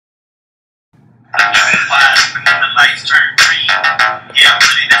Flies when the lights turn green. Yeah,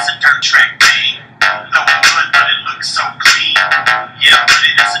 buddy, that's a dirt track thing. No wood, but it looks so clean. Yeah,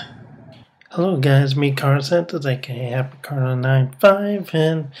 buddy, that's a... Hello guys, me Car Santas, aka HappyCar95,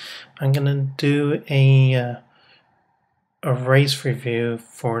 and I'm gonna do a race review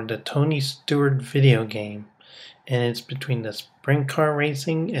for the Tony Stewart video game, and it's between the Sprint Car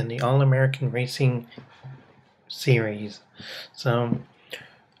Racing and the All-American Racing series. So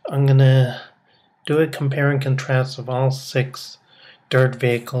I'm gonna do a compare and contrast of all 6 dirt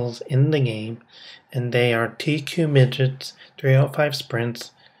vehicles in the game, and they are TQ Midgets, 305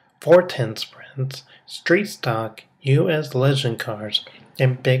 Sprints, 410 Sprints, Street Stock, US Legend Cars,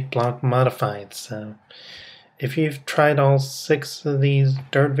 and Big Block Modified. So if you've tried all 6 of these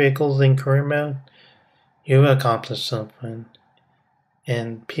dirt vehicles in career mode, you accomplished something.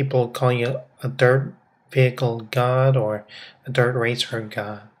 And people call you a dirt vehicle god or a dirt racer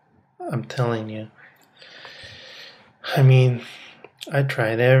god. I'm telling you. I mean, I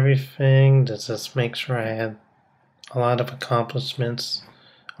tried everything to just make sure I had a lot of accomplishments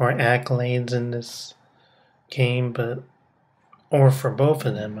or accolades in this game, or for both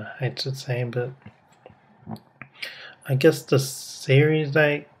of them, I should say, but I guess the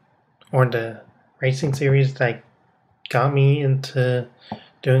racing series that got me into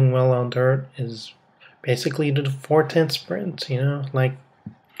doing well on dirt is basically the 410 sprints, like,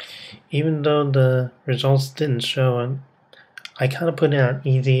 even though the results didn't show, I kind of put in an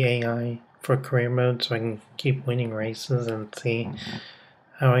easy AI for career mode so I can keep winning races and see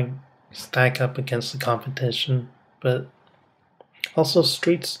how I stack up against the competition. But also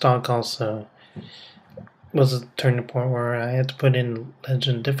Street Stock also was a turning point where I had to put in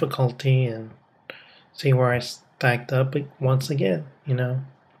legend difficulty and see where I stacked up once again,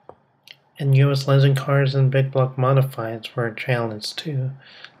 And US Legend Cars and Big Block Modifieds were a challenge too,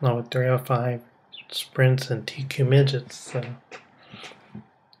 along with 305 Sprints and TQ Midgets. So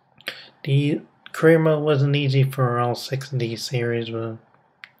the career mode wasn't easy for all 6 of these series, but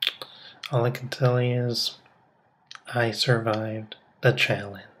all I can tell you is I survived the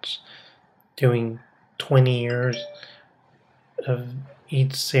challenge. Doing 20 years of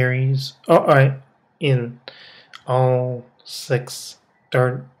each series, in all 6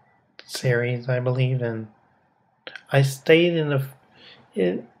 dirt series, I believe, and I stayed in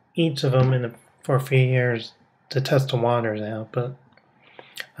each of them for a few years to test the waters out. But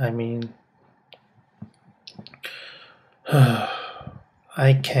I mean,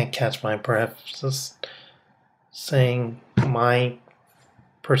 I can't catch my breath just saying my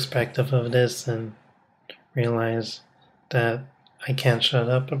perspective of this and realize that I can't shut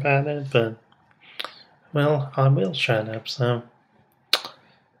up about it, but well, I will shut up.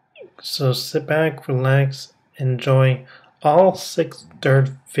 So sit back, relax, enjoy all 6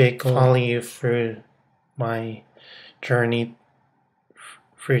 dirt vehicles, follow you through my journey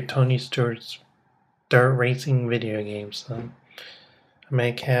through Tony Stewart's dirt racing video games. So I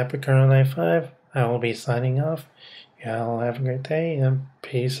make HappyCar95. I will be signing off. Y'all have a great day and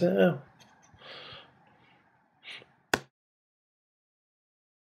peace out.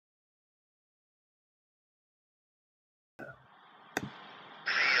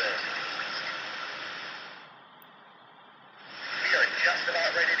 Just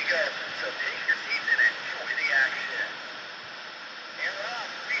about ready to go, so take your seats and enjoy the action. And off,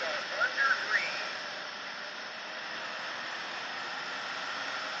 we are under green.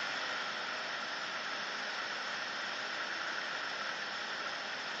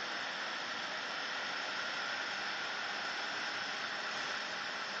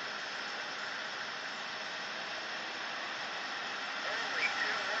 Only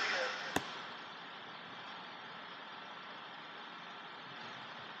 2 wheels.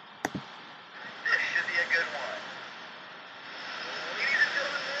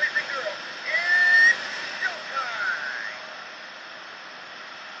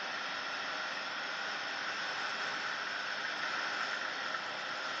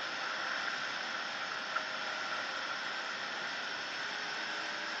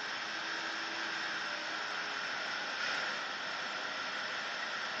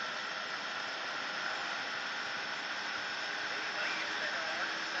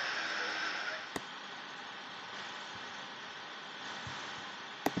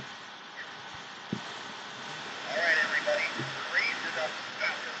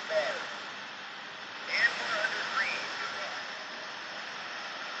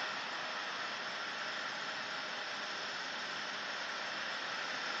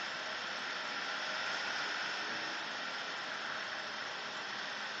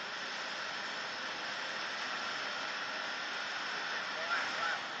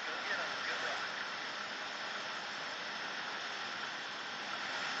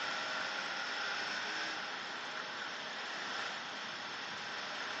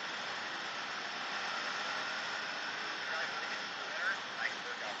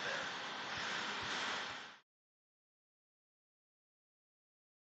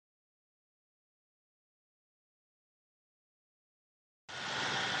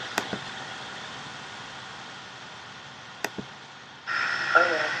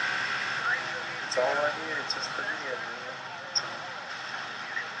 know. It's all I need. It's just the video.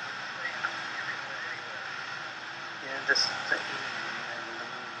 Yeah, just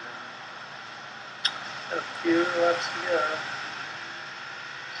a few laps to go.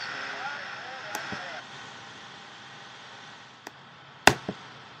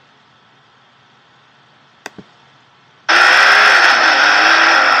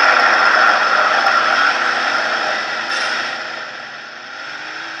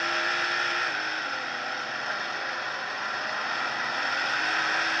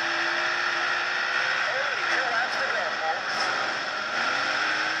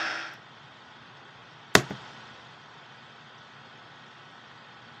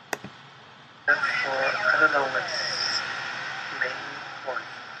 I don't know what's main or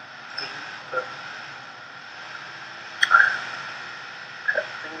eight, but I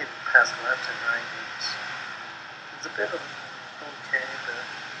think it passed laps at 90s. It's a bit of okay, but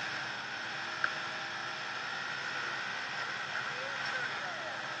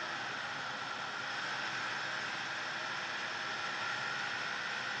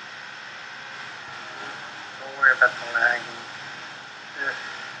don't worry about the lagging.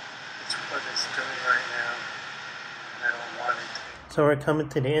 It's what it's doing right now. I don't want it to. So we're coming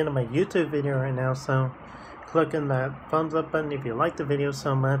to the end of my YouTube video right now, so click on that thumbs up button if you like the video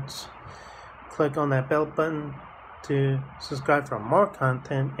so much. Click on that bell button to subscribe for more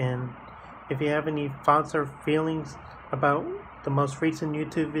content, and if you have any thoughts or feelings about the most recent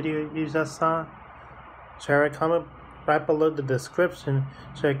YouTube video you just saw, share a comment right below the description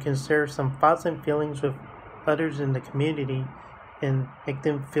so I can share some thoughts and feelings with others in the community and make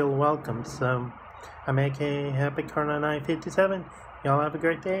them feel welcome. So I'm AmericanRacing 57. Y'all have a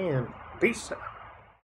great day and peace out.